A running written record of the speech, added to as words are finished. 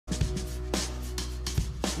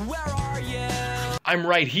Where are you? I'm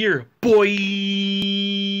right here, boy!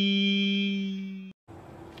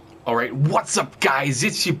 Alright, what's up guys?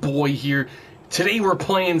 It's your boy here. Today we're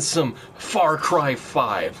playing some Far Cry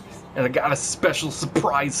 5. And I got a special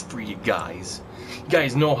surprise for you guys. You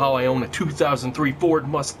guys know how I own a 2003 Ford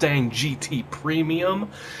Mustang GT Premium?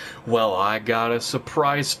 Well, I got a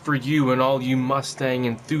surprise for you and all you Mustang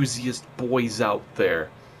enthusiast boys out there.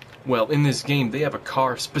 Well, in this game, they have a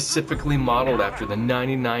car specifically modeled after the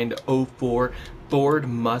 99 to 04 Ford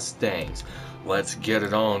Mustangs. Let's get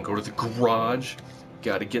it on. Go to the garage.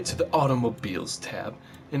 Gotta get to the Automobiles tab.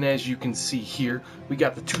 And as you can see here, we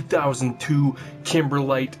got the 2002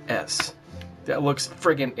 Kimberlite S. That looks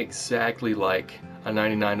friggin' exactly like a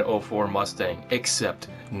 99 to 04 Mustang, except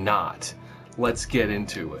not. Let's get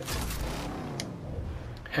into it.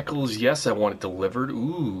 Heckles, yes, I want it delivered.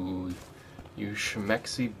 Ooh. You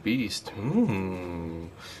schmexy beast.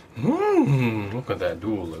 Look at that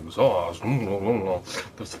dual exhaust.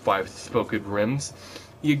 Those 5-spoken rims.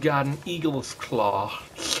 You got an eagle's claw.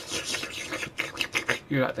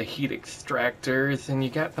 You got the heat extractors, and you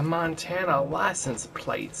got the Montana license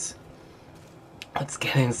plates. Let's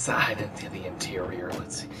get inside into the interior.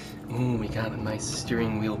 Let's see. Ooh, we got a nice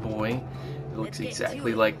steering wheel, boy. It looks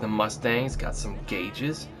exactly like the Mustang. It's got some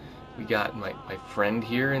gauges. We got my friend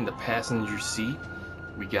here in the passenger seat.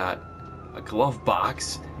 We got a glove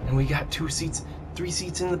box, and we got 3 seats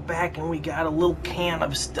in the back, and we got a little can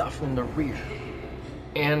of stuff in the rear.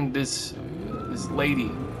 And this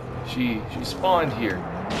lady, she spawned here.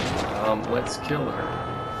 Let's kill her.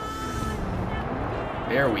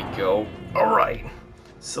 There we go. All right,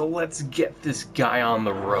 so let's get this guy on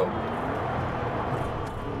the road.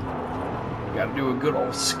 Gotta do a good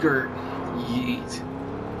old skirt. Yeet.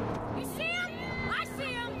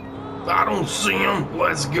 I don't see him.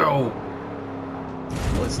 Let's go.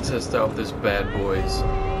 Let's test out this bad boy's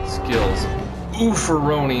skills.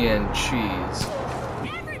 Oofaroni and cheese.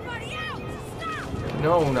 Everybody out! Stop!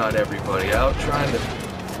 No, not everybody out. Trying to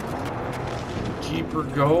keep her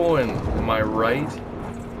going. Am I right?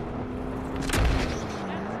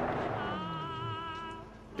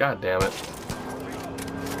 God damn it.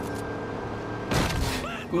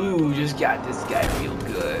 Ooh, just got this guy real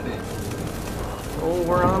good. Oh,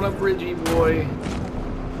 we're on a bridgie, boy.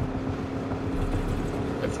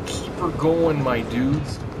 Let's keep her going, my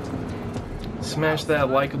dudes. Smash that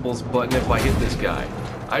likables button if I hit this guy.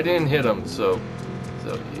 I didn't hit him, so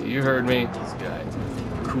you heard me. This guy.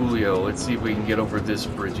 Coolio. Let's see if we can get over this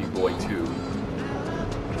bridgie boy, too.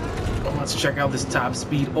 Oh, let's check out this top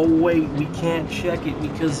speed. Oh, wait, we can't check it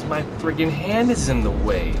because my friggin' hand is in the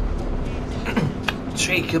way.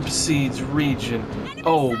 Jacob Seeds region.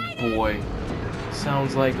 Oh, boy.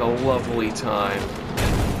 Sounds like a lovely time.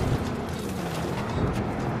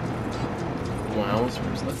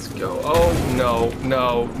 Wowzers, let's go. Oh, no.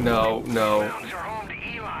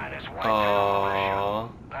 Aww.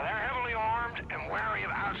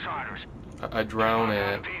 I drown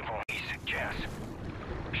it.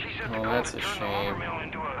 Oh, that's a shame.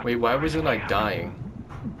 Wait, why wasn't I dying?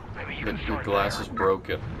 The glass is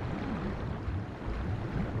broken.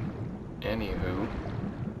 Anywho.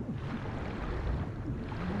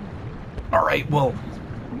 Alright, well,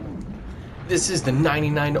 this is the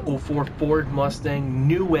 99 to 04 Ford Mustang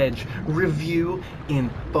New Edge review in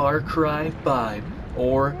Far Cry 5,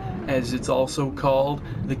 or as it's also called,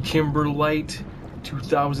 the Kimberlite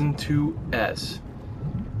 2002 S.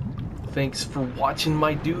 Thanks for watching,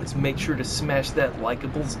 my dudes. Make sure to smash that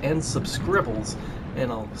likables and subscribbles, and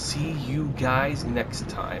I'll see you guys next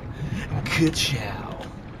time. Good chow.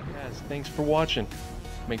 Yes, thanks for watching.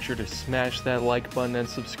 Make sure to smash that like button and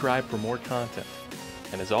subscribe for more content.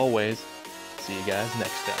 And as always, see you guys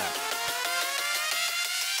next time.